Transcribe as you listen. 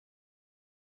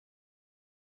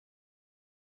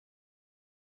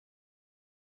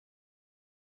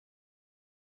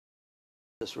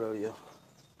this rodeo.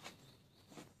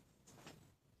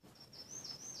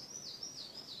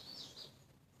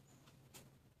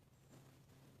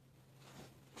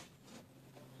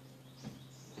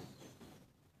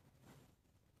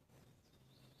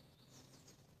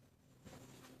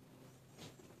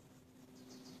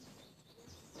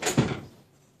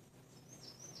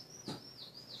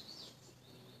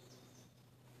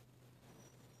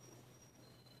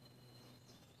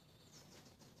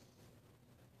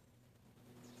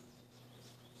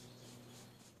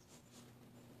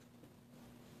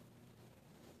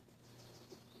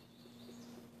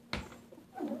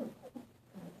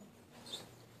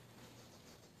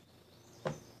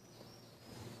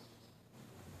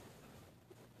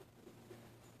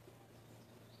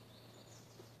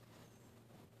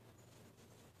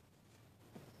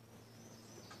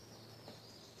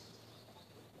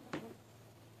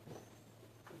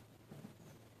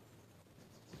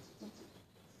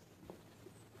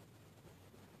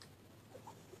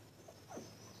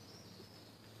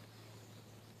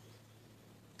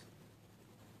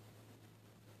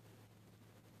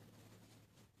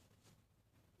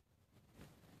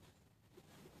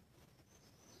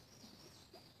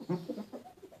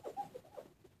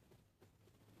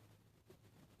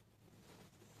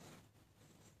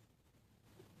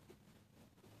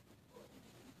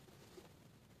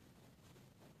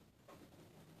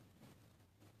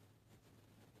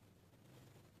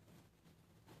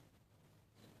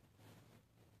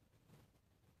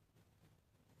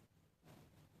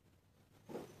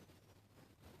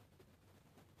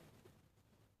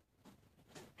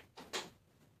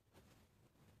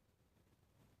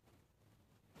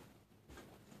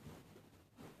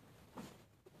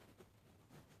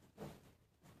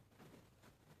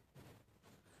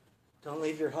 Don't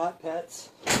leave your hot pets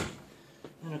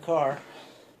in a car.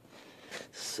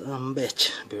 Some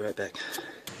bitch. Be right back.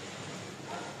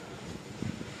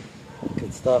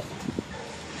 Good stuff.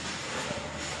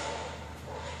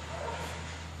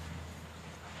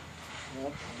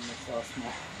 Yep, I lost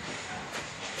my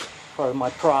part of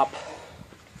my prop.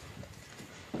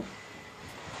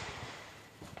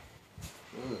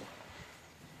 Ugh.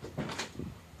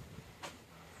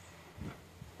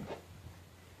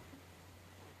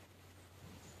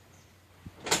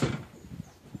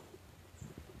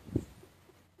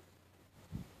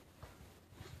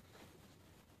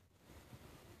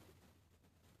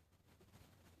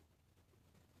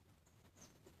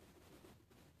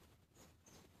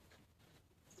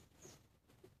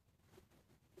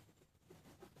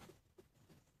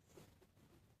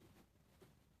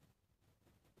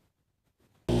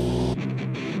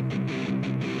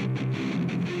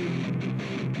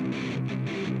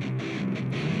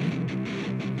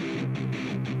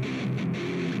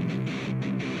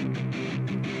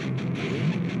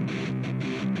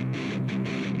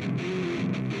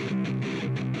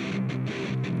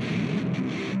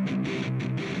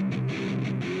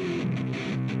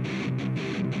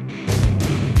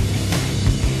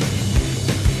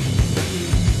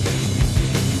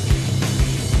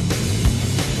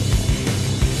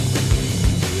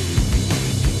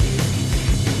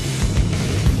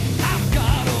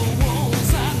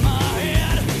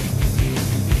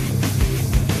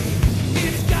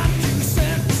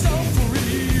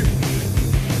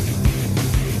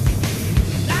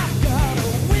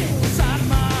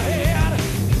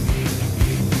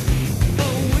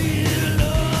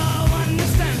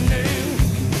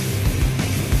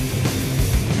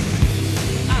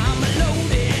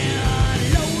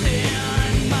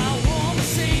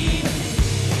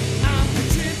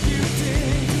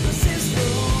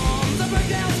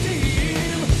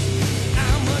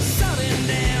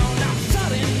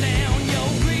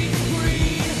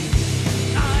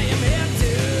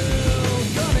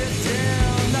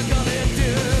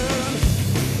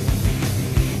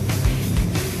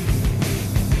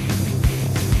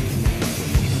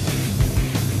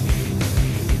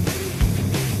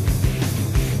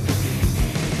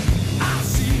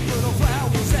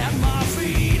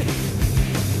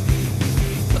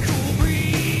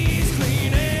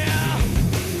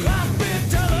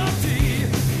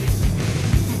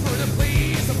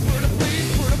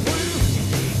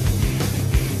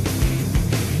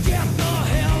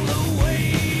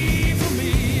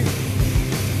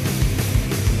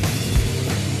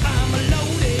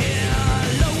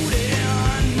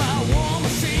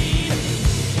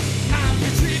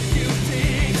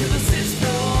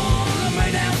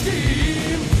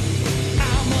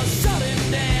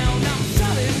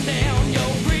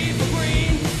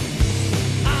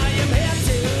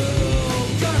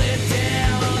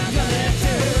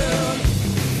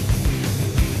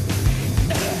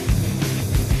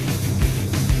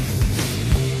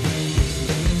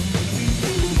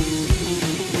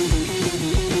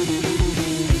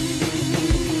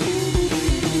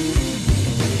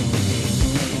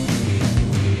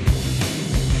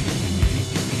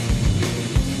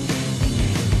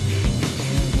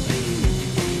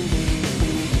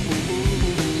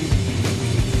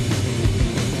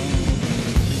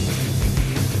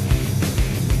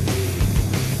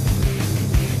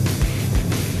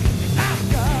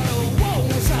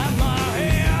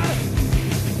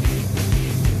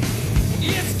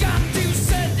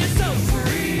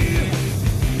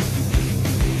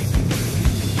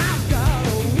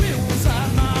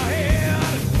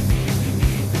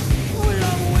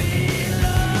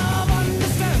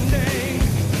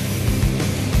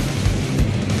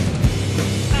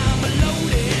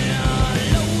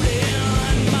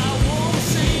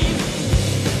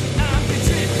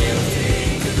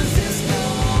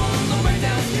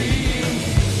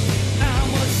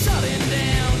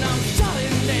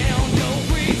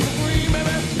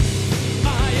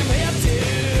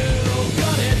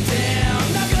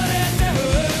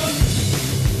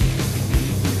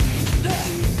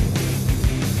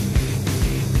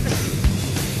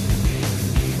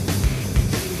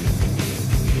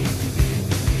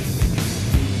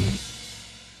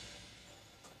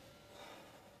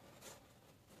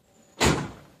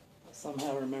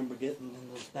 somehow remember getting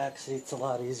in those back seats a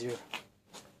lot easier.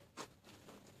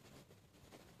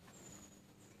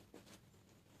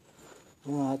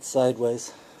 Well, it's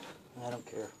sideways. I don't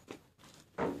care.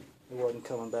 It wasn't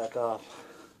coming back off.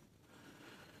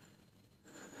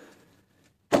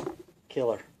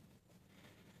 Killer.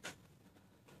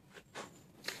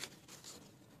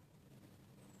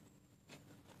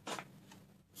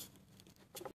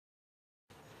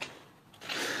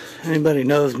 Anybody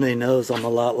knows me knows I'm a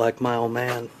lot like my old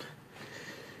man.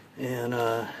 And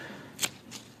I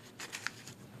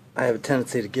have a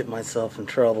tendency to get myself in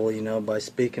trouble, you know, by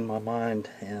speaking my mind.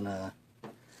 And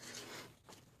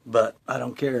but I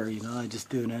don't care, you know, I just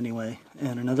do it anyway.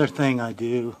 And another thing I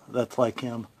do that's like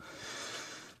him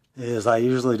is I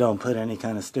usually don't put any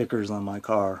kind of stickers on my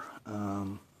car.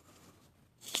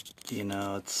 You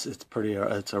know, it's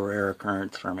a rare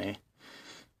occurrence for me.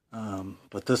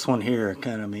 But this one here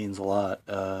kind of means a lot.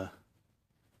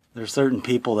 There's certain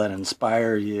people that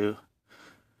inspire you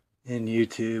in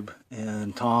YouTube,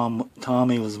 and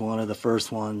Tommy was one of the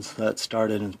first ones that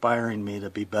started inspiring me to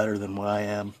be better than what I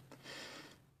am.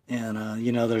 And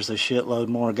you know, there's a shitload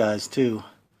more guys too,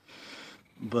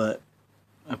 but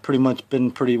I've pretty much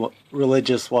been pretty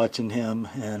religious watching him,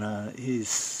 and he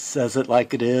says it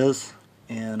like it is,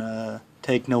 and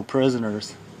take no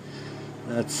prisoners.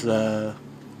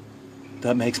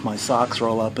 That makes my socks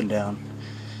roll up and down.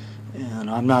 And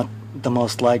I'm not the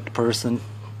most liked person,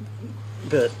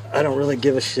 but I don't really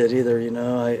give a shit either, you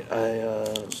know.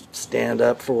 I stand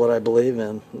up for what I believe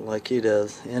in, like he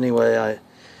does. Anyway, I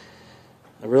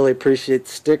really appreciate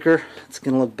the sticker. It's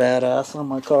gonna look badass on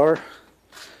my car.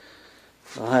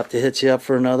 I'll have to hit you up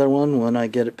for another one when I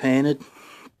get it painted,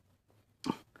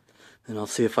 and I'll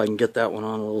see if I can get that one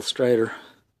on a little straighter.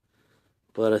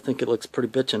 But I think it looks pretty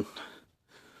bitchin'.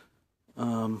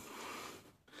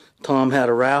 Tom had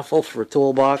a raffle for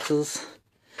toolboxes,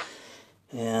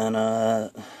 and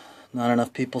not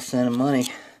enough people sent him money,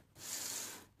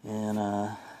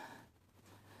 and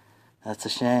that's a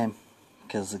shame,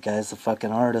 because the guy's a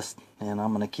fucking artist, and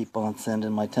I'm gonna keep on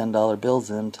sending my $10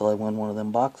 bills in until I win one of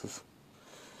them boxes.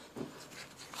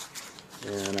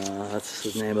 And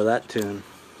that's the name of that tune.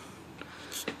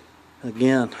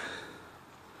 Again,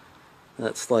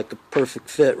 that's like a perfect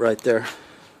fit right there.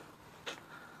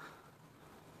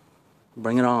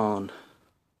 Bring it on.